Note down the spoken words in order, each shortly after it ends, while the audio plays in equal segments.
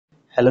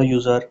Hello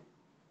user,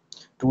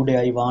 today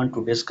I want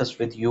to discuss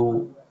with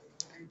you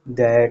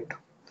that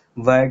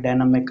why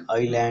Dynamic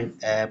Island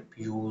app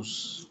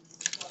use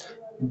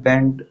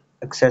band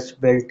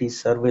accessibility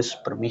service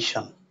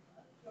permission.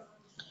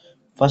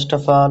 First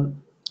of all,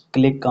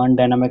 click on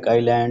Dynamic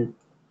Island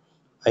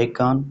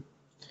icon,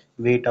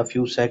 wait a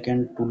few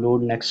seconds to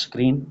load next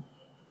screen.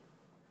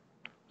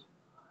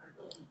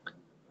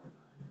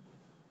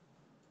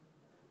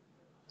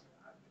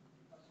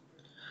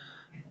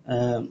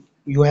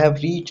 You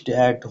have reached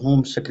at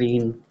home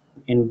screen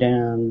in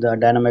the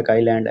Dynamic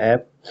Island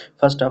app.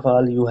 First of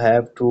all, you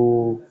have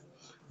to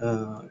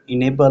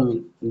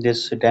enable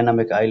this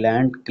dynamic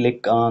island.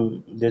 Click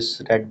on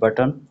this red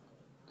button.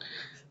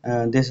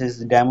 This is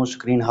the demo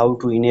screen how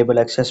to enable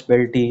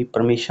accessibility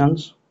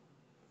permissions.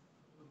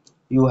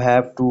 You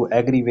have to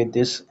agree with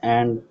this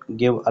and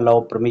give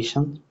allow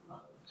permission.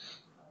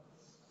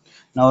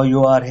 Now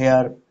you are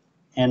here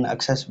in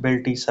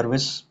accessibility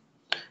service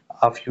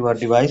of your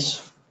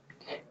device.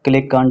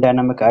 Click on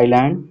dynamic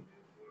island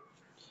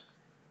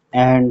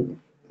and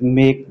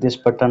make this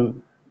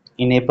button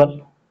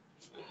enable,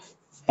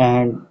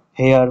 and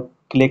here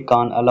click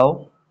on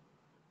allow.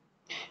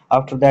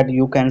 After that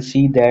you can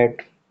see that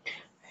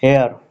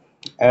here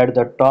at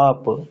the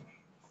top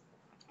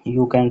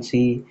you can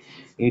see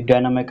a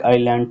dynamic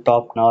island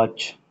top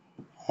notch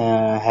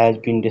has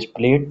been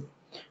displayed.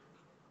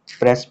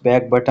 Press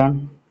back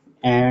button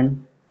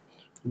and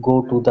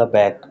go to the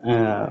back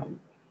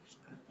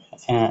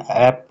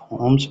app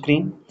home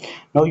screen.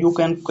 Now you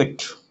can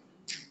quit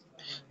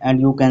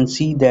and you can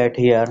see that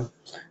here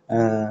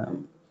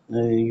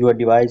your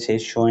device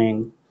is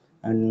showing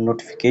a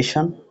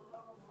notification.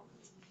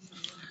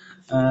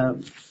 uh,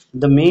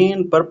 the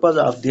main purpose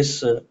of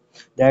this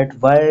that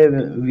why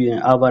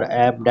our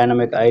app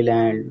dynamic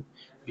island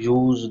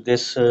use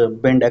this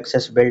band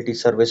accessibility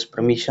service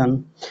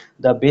permission.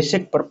 The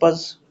basic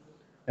purpose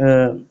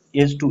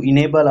is to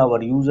enable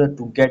our user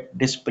to get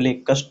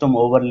display custom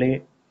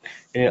overlay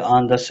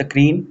on the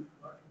screen,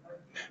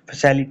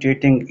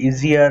 facilitating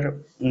easier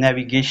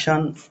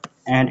navigation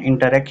and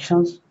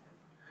interactions.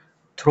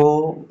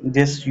 Through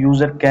this,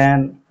 user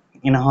can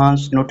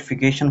enhance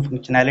notification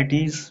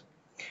functionalities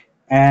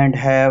and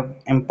have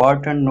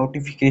important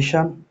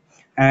notification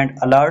and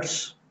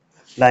alerts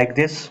like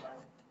this.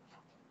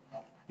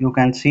 You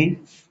can see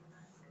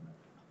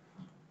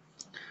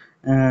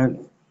uh,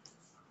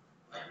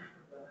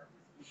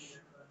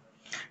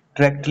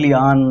 directly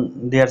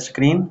on their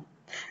screen.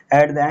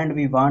 At the end,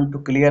 we want to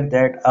clear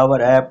that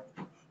our app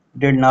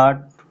did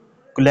not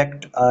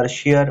collect or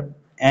share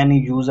any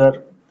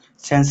user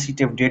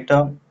sensitive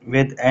data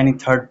with any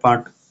third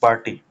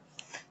party.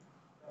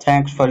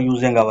 Thanks for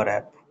using our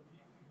app.